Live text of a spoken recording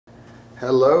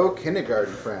Hello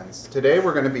kindergarten friends. Today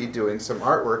we're going to be doing some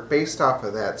artwork based off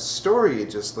of that story you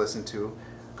just listened to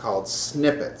called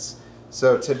Snippets.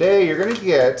 So today you're going to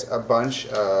get a bunch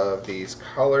of these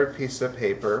colored pieces of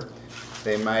paper.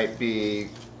 They might be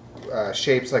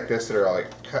shapes like this that are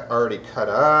already cut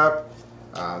up.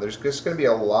 There's just going to be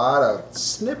a lot of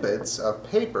snippets of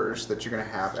papers that you're going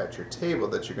to have at your table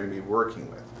that you're going to be working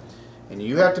with. And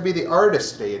you have to be the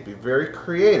artist today and be very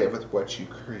creative with what you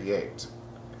create.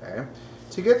 Okay?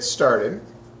 To get started,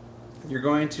 you're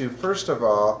going to first of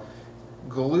all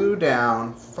glue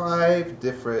down 5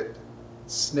 different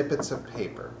snippets of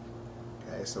paper.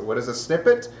 Okay, so what is a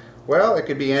snippet? Well, it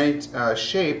could be any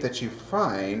shape that you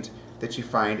find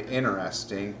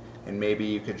interesting, and maybe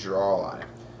you could draw on it.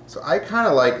 So I kind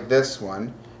of like this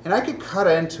one, and I could cut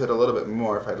into it a little bit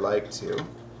more if I'd like to.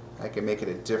 I can make it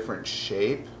a different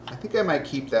shape. I think I might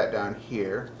keep that down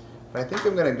here, but I think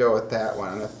I'm going to go with that one.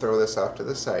 I'm going to throw this off to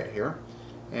the side here,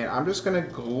 and I'm just going to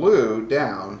glue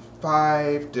down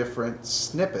 5 different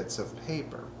snippets of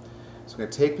paper. So I'm going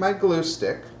to take my glue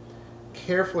stick,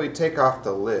 carefully take off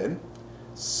the lid.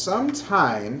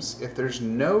 Sometimes if there's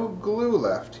no glue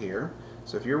left here,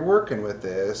 so if you're working with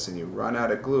this and you run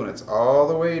out of glue and it's all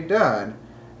the way done,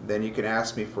 then you can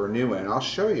ask me for a new one and I'll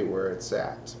show you where it's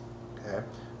at. Okay?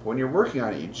 When you're working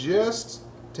on it, you just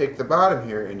take the bottom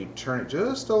here and you turn it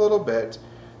just a little bit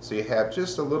so you have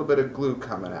just a little bit of glue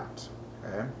coming out.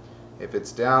 Okay? If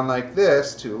it's down like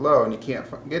this, too low, and you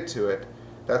can't get to it,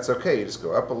 that's okay. You just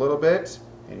go up a little bit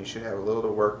and you should have a little to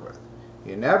work with.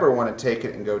 You never want to take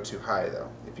it and go too high though.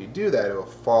 If you do that, it will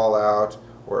fall out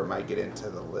or it might get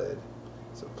into the lid.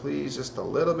 So please, just a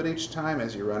little bit each time.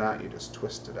 As you run out, you just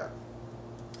twist it up.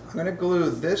 I'm going to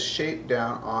glue this shape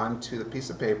down onto the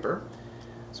piece of paper.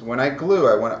 So when I glue,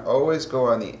 I want to always go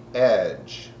on the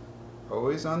edge.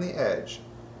 Always on the edge.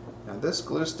 Now this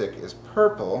glue stick is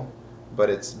purple, but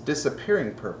it's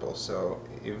disappearing purple, so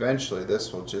eventually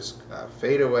this will just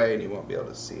fade away and you won't be able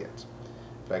to see it.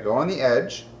 But I go on the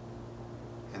edge,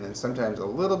 and then sometimes a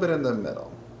little bit in the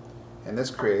middle. And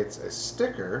this creates a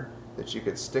sticker that you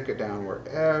could stick it down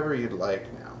wherever you'd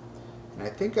like now. And I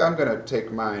think I'm going to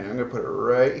take mine, I'm going to put it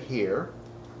right here,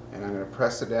 and I'm going to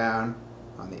press it down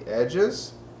on the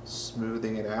edges,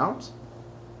 smoothing it out.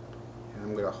 And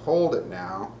I'm going to hold it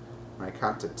now when I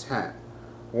count to 10.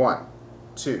 1,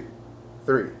 2,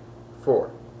 3,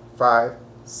 4, 5,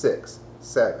 6,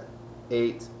 7,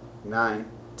 8, 9,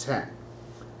 10.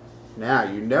 Now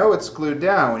you know it's glued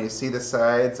down when you see the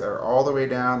sides are all the way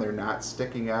down, they're not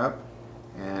sticking up.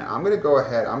 And I'm going to go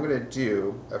ahead, I'm going to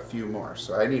do a few more.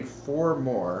 So I need 4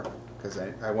 more because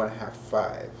I want to have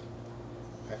 5.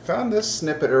 I found this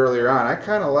snippet earlier on. I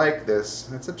kind of like this.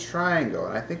 It's a triangle,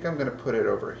 and I think I'm going to put it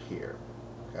over here.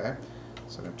 Okay?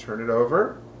 So I'm going to turn it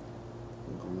over,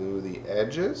 glue the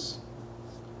edges,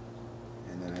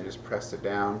 and then I just press it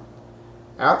down.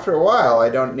 After a while, I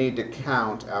don't need to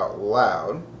count out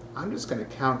loud. I'm just going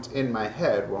to count in my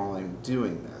head while I'm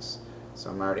doing this. So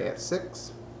I'm already at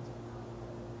 6.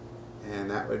 And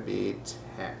that would be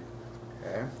 10.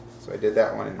 Okay? So I did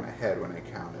that one in my head when I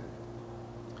counted.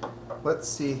 Let's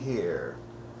see here.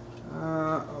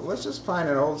 Let's just find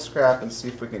an old scrap and see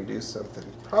if we can do something.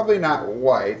 Probably not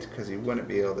white, because you wouldn't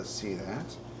be able to see that.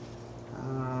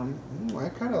 I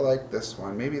kind of like this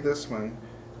one. Maybe this one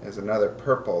is another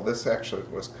purple. This actually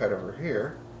was cut over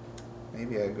here.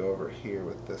 Maybe I go over here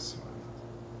with this one.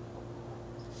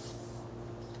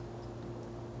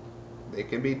 They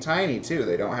can be tiny too.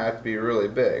 They don't have to be really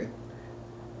big.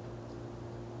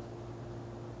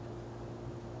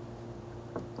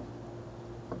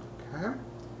 Okay.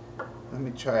 Let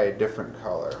me try a different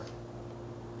color.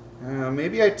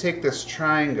 Maybe I take this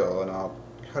triangle and I'll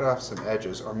cut off some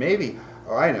edges. Or maybe,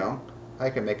 oh I know, I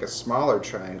can make a smaller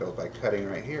triangle by cutting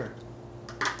right here.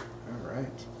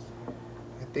 Alright.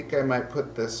 I think I might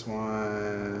put this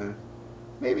one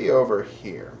maybe over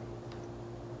here.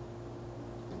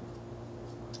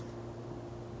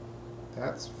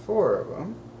 That's 4 of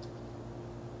them.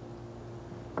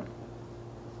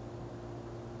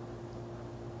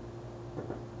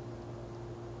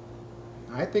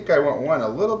 I think I want one a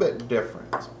little bit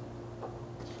different.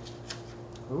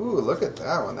 Ooh, look at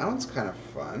that one. That one's kind of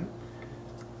fun.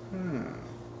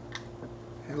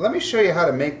 And let me show you how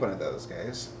to make one of those,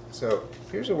 guys. So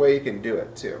here's a way you can do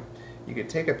it too. You could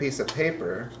take a piece of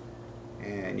paper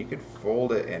and you could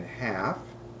fold it in half.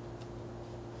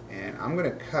 And I'm going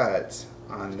to cut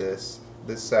on this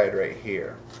side right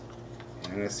here. And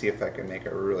I'm going to see if I can make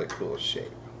a really cool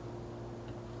shape.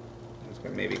 I'm just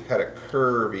going to maybe cut a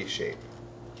curvy shape.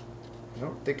 I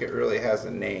don't think it really has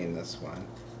a name, this one.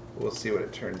 We'll see what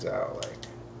it turns out like.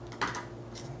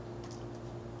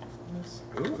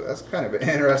 Ooh, that's kind of an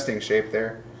interesting shape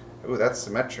there. Ooh, that's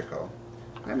symmetrical.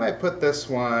 I might put this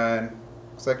one,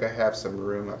 looks like I have some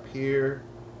room up here.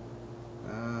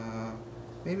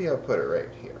 Maybe I'll put it right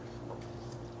here.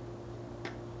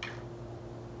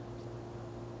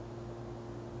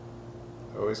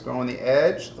 Always go on the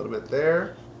edge, a little bit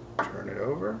there, turn it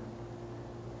over,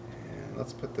 and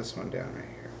let's put this one down right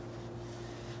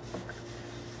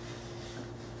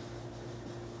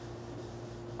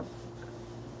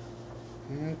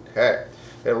here. Okay,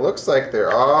 it looks like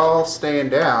they're all staying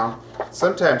down.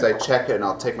 Sometimes I check it and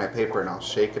I'll take my paper and I'll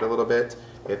shake it a little bit.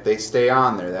 If they stay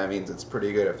on there, that means it's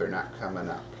pretty good if they're not coming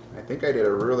up. I think I did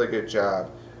a really good job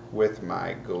with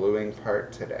my gluing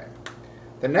part today.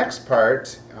 The next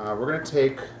part, we're going to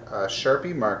take a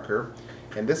Sharpie marker,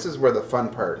 and this is where the fun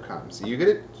part comes. You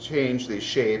get to change these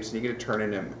shapes and you get to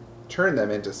turn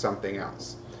them into something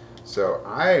else. So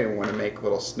I want to make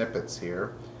little snippets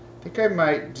here. I think I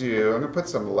might do, I'm going to put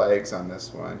some legs on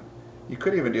this one. You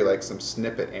could even do like some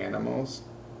snippet animals.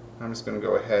 I'm just going to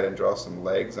go ahead and draw some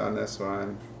legs on this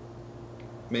one.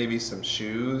 Maybe some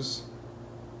shoes.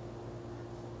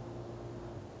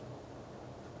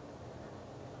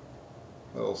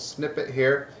 A little snippet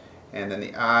here. And then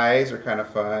the eyes are kind of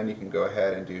fun. You can go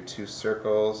ahead and do 2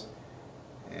 circles.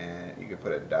 And you can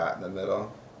put a dot in the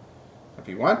middle. If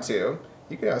you want to,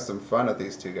 you can have some fun with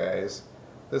these two guys.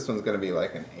 This one's going to be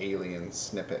like an alien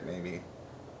snippet maybe.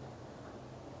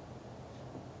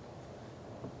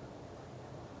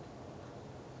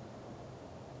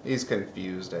 He's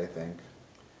confused, I think.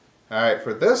 Alright,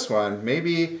 for this one,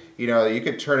 maybe, you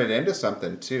could turn it into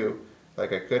something too.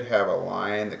 Like I could have a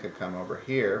line that could come over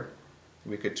here.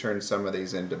 We could turn some of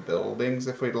these into buildings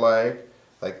if we'd like.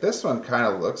 Like this one kind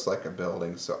of looks like a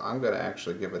building, so I'm going to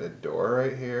actually give it a door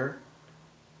right here.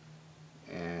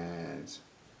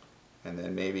 And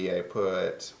then maybe I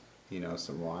put,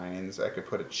 some lines. I could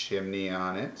put a chimney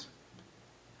on it.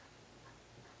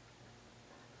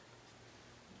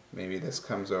 Maybe this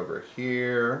comes over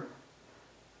here.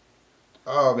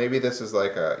 Oh, maybe this is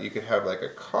like you could have like a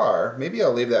car. Maybe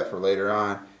I'll leave that for later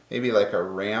on. Maybe like a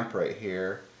ramp right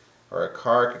here. Or a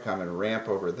car could come and ramp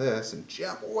over this and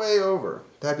jump way over.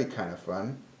 That'd be kind of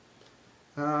fun.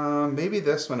 Maybe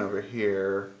this one over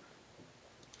here.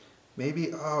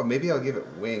 Maybe I'll give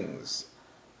it wings.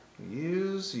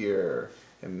 Use your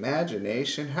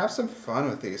imagination. Have some fun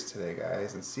with these today,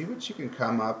 guys, and see what you can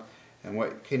come up and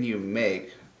what can you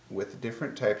make with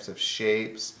different types of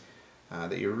shapes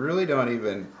that you really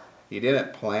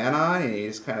didn't plan on, and you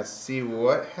just kind of see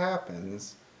what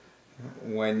happens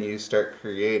when you start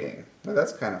creating. Well,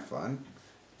 that's kind of fun.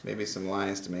 Maybe some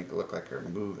lines to make it look like they're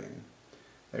moving.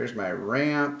 There's my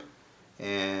ramp,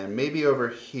 and maybe over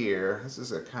here, this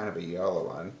is a kind of a yellow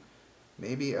one.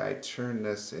 Maybe I turn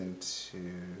this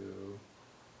into,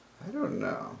 I don't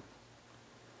know.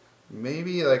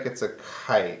 Maybe like it's a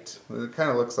kite. It kind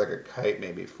of looks like a kite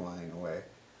maybe flying away.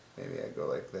 Maybe I go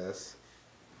like this.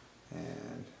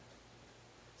 And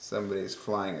somebody's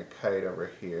flying a kite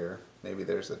over here. Maybe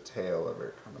there's a tail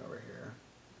coming over here.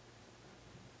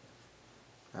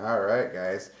 Alright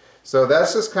guys. So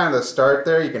that's just kind of the start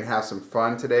there. You can have some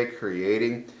fun today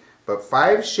creating. But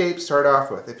 5 shapes start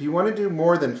off with. If you want to do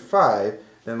more than 5,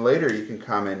 then later you can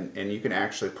come in and you can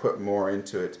actually put more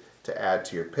into it to add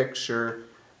to your picture,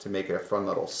 to make it a fun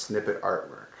little snippet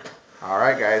artwork.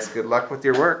 Alright guys, good luck with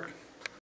your work.